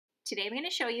Today I'm going to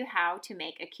show you how to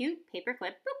make a cute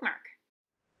paperclip bookmark.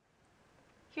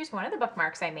 Here's one of the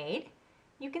bookmarks I made.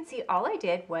 You can see all I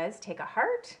did was take a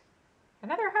heart,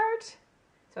 another heart,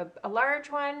 so a large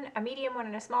one, a medium one,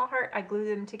 and a small heart. I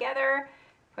glued them together,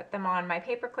 put them on my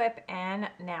paperclip, and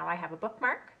now I have a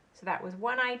bookmark. So that was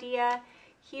one idea.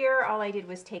 Here all I did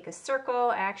was take a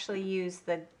circle. I actually used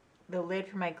the lid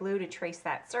for my glue to trace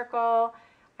that circle.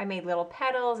 I made little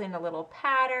petals in a little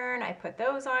pattern. I put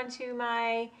those onto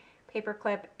my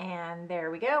paperclip, and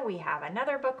there we go. We have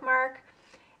another bookmark.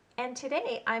 And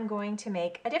today I'm going to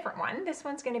make a different one. This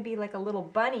one's going to be like a little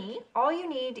bunny. All you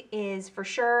need is for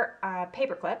sure a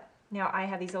paperclip. Now I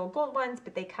have these little gold ones,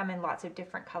 but they come in lots of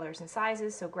different colors and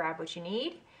sizes, so grab what you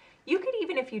need. You could,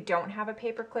 even if you don't have a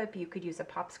paperclip, you could use a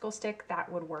popsicle stick. That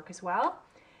would work as well.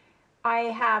 I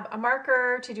have a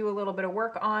marker to do a little bit of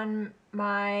work on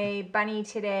my bunny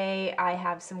today. I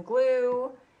have some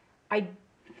glue. I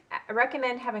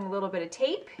recommend having a little bit of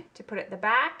tape to put at the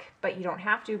back, but you don't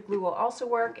have to. Glue will also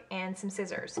work, and some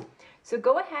scissors. So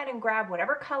go ahead and grab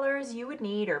whatever colors you would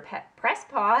need, or press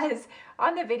pause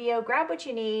on the video, grab what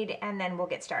you need, and then we'll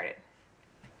get started.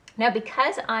 Now,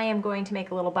 because I am going to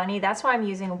make a little bunny, that's why I'm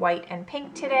using white and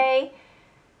pink today.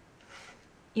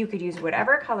 You could use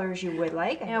whatever colors you would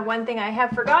like. Now, one thing I have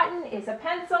forgotten is a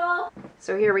pencil.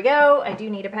 So here we go. I do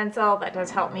need a pencil. That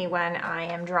does help me when I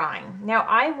am drawing. Now,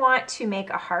 I want to make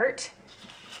a heart.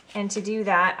 And to do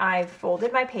that, I've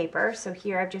folded my paper. So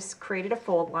here I've just created a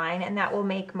fold line, and that will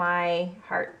make my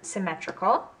heart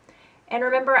symmetrical. And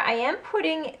remember, I am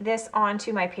putting this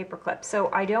onto my paper clip, so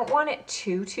I don't want it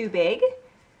too big.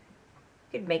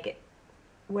 You could make it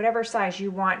whatever size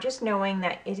you want, just knowing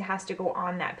that it has to go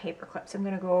on that paper clip. So I'm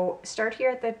going to start here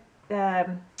at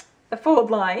the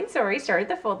fold line. Sorry, start at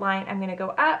the fold line. I'm going to go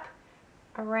up,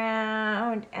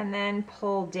 around, and then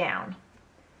pull down.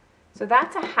 So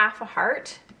that's a half a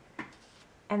heart,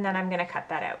 and then I'm going to cut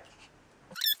that out.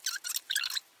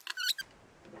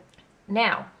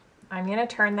 Now I'm going to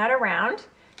turn that around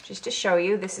just to show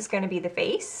you. This is going to be the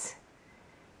face,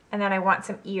 and then I want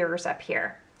some ears up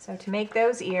here. So to make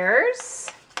those ears,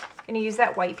 I'm going to use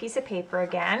that white piece of paper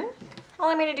again. All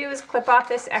I'm going to do is clip off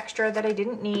this extra that I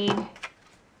didn't need,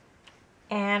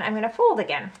 and I'm going to fold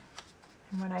again.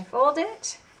 And when I fold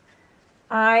it,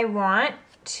 I want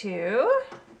to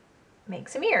make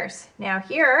some ears. Now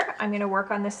here, I'm going to work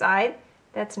on the side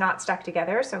that's not stuck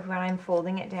together. So when I'm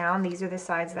folding it down, these are the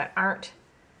sides that aren't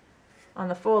on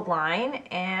the fold line,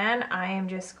 and I am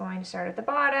just going to start at the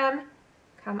bottom,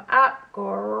 come up, go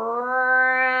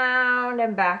around,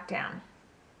 and back down.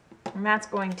 And that's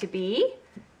going to be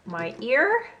my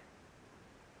ear.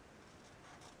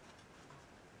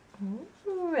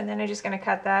 Ooh, and then I'm just going to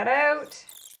cut that out.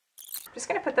 I'm just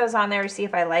going to put those on there to see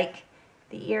if I like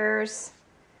the ears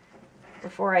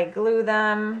before I glue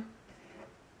them.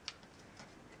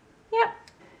 Yep.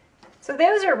 So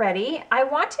those are ready. I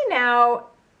want to now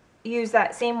use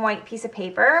that same white piece of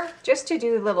paper just to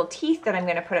do little teeth that I'm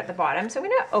going to put at the bottom. So I'm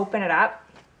going to open it up,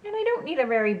 and I don't need a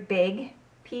very big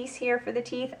piece here for the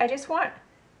teeth. I just want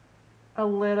a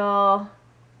little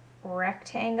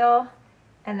rectangle,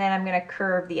 and then I'm going to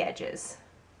curve the edges.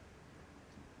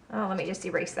 Oh, let me just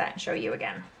erase that and show you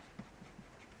again.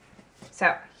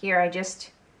 So here I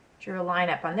just drew a line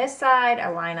up on this side,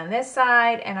 a line on this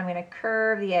side, and I'm going to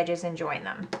curve the edges and join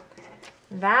them.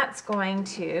 That's going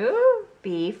to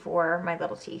be for my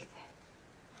little teeth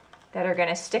that are going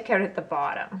to stick out at the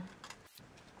bottom.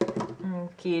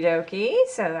 Okie dokie,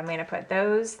 so I'm going to put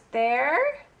those there.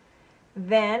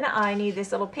 Then I need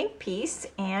this little pink piece,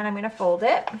 and I'm going to fold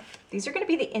it. These are going to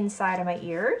be the inside of my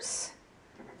ears.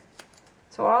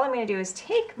 So all I'm going to do is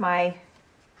take my,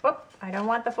 I don't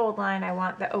want the fold line, I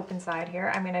want the open side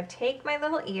here. I'm going to take my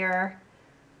little ear,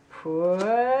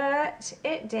 put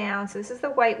it down. So this is the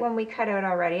white one we cut out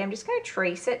already. I'm just going to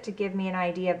trace it to give me an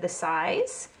idea of the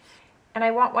size. And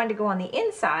I want one to go on the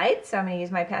inside, so I'm going to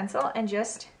use my pencil and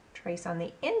just trace on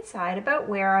the inside about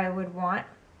where I would want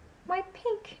my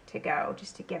pink to go,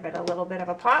 just to give it a little bit of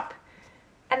a pop.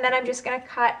 And then I'm just going to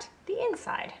cut the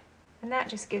inside. And that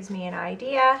just gives me an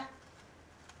idea.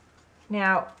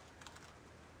 Now,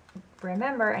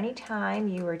 remember, anytime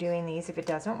you are doing these, if it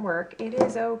doesn't work, it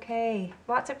is okay.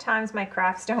 Lots of times my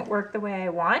crafts don't work the way I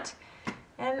want,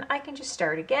 and I can just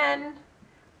start again.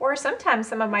 Or sometimes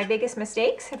some of my biggest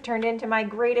mistakes have turned into my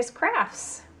greatest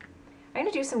crafts. I'm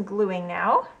going to do some gluing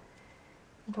now.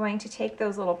 I'm going to take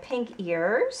those little pink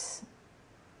ears,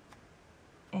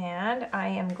 and I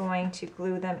am going to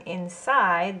glue them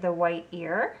inside the white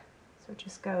ear. So it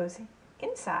just goes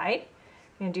inside.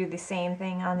 I'm going to do the same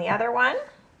thing on the other one,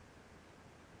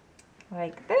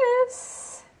 like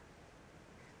this.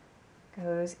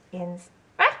 goes in.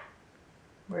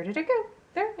 Where did it go?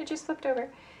 There, it just flipped over.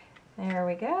 There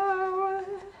we go.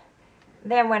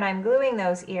 Then when I'm gluing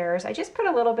those ears, I just put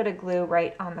a little bit of glue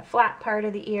right on the flat part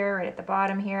of the ear, right at the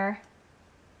bottom here.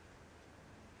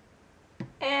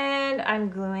 And I'm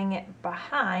gluing it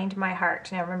behind my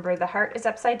heart. Now remember, the heart is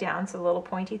upside down, so the little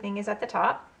pointy thing is at the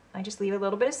top. I just leave a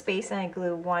little bit of space and I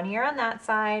glue one ear on that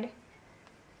side.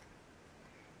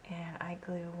 And I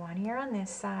glue one ear on this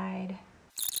side.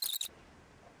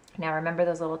 Now remember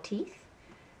those little teeth?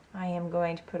 I am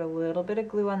going to put a little bit of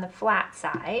glue on the flat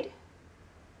side.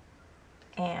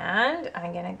 And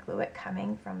I'm going to glue it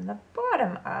coming from the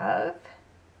bottom of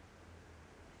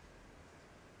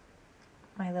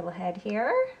my little head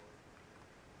here.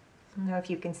 I don't know if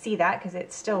you can see that because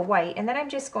it's still white. And then I'm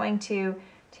just going to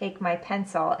take my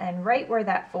pencil and right where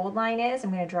that fold line is,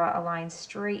 I'm going to draw a line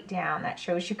straight down. That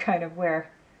shows you kind of where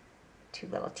two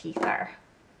little teeth are.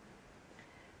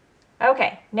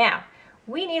 Okay, now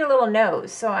we need a little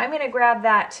nose. So I'm going to grab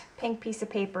that pink piece of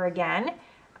paper again.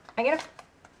 I'm going to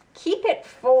keep it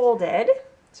folded.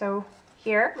 So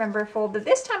here, remember folded.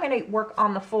 This time I'm going to work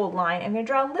on the fold line. I'm going to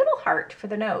draw a little heart for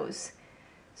the nose.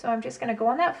 So I'm just going to go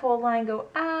on that fold line, go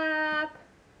up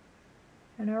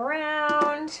and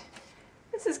around.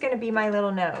 This is going to be my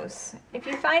little nose. If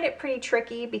you find it pretty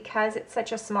tricky because it's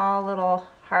such a small little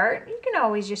heart, you can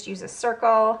always just use a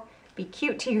circle. Be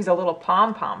cute to use a little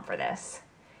pom-pom for this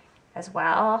as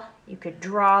well. You could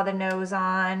draw the nose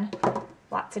on.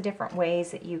 Lots of different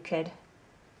ways that you could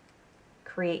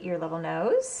create your little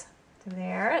nose. So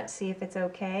there, let's see if it's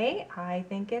okay. I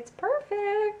think it's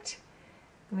perfect.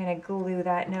 I'm going to glue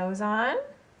that nose on.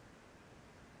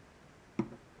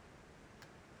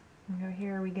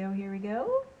 Here we go, here we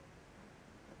go.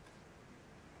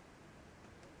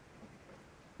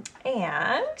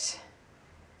 And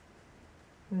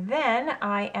then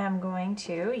I am going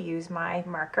to use my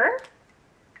marker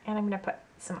and I'm going to put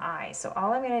some eyes. So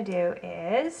all I'm going to do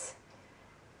is,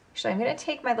 actually I'm going to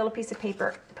take my little piece of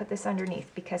paper, put this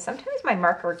underneath because sometimes my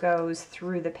marker goes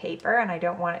through the paper and I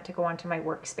don't want it to go onto my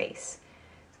workspace.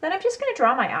 So then I'm just going to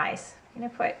draw my eyes. I'm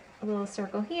going to put a little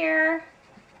circle here,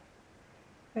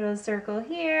 a little circle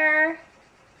here.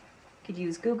 You could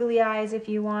use googly eyes if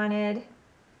you wanted.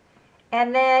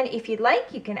 And then if you'd like,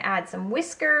 you can add some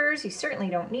whiskers. You certainly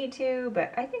don't need to,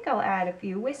 but I think I'll add a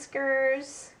few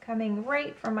whiskers coming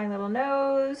right from my little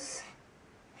nose.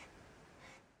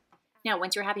 Now,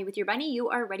 once you're happy with your bunny, you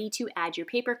are ready to add your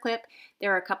paper clip.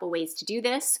 There are a couple ways to do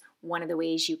this. One of the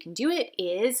ways you can do it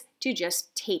is to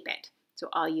just tape it. So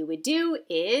all you would do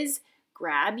is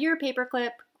grab your paper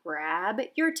clip, grab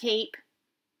your tape,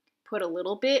 put a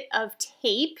little bit of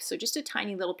tape, so just a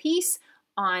tiny little piece,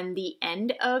 on the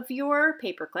end of your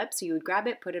paper clip. So you would grab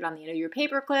it, put it on the end of your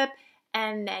paper clip,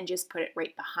 and then just put it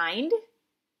right behind,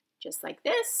 just like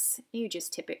this. You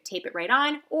just tape it right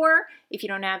on. Or if you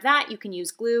don't have that, you can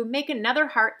use glue. Make another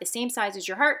heart the same size as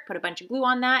your heart, put a bunch of glue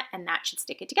on that, and that should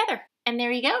stick it together. And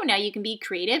there you go. Now you can be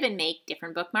creative and make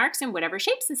different bookmarks in whatever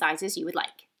shapes and sizes you would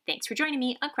like. Thanks for joining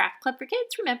me on Craft Club for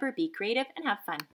Kids. Remember, be creative and have fun.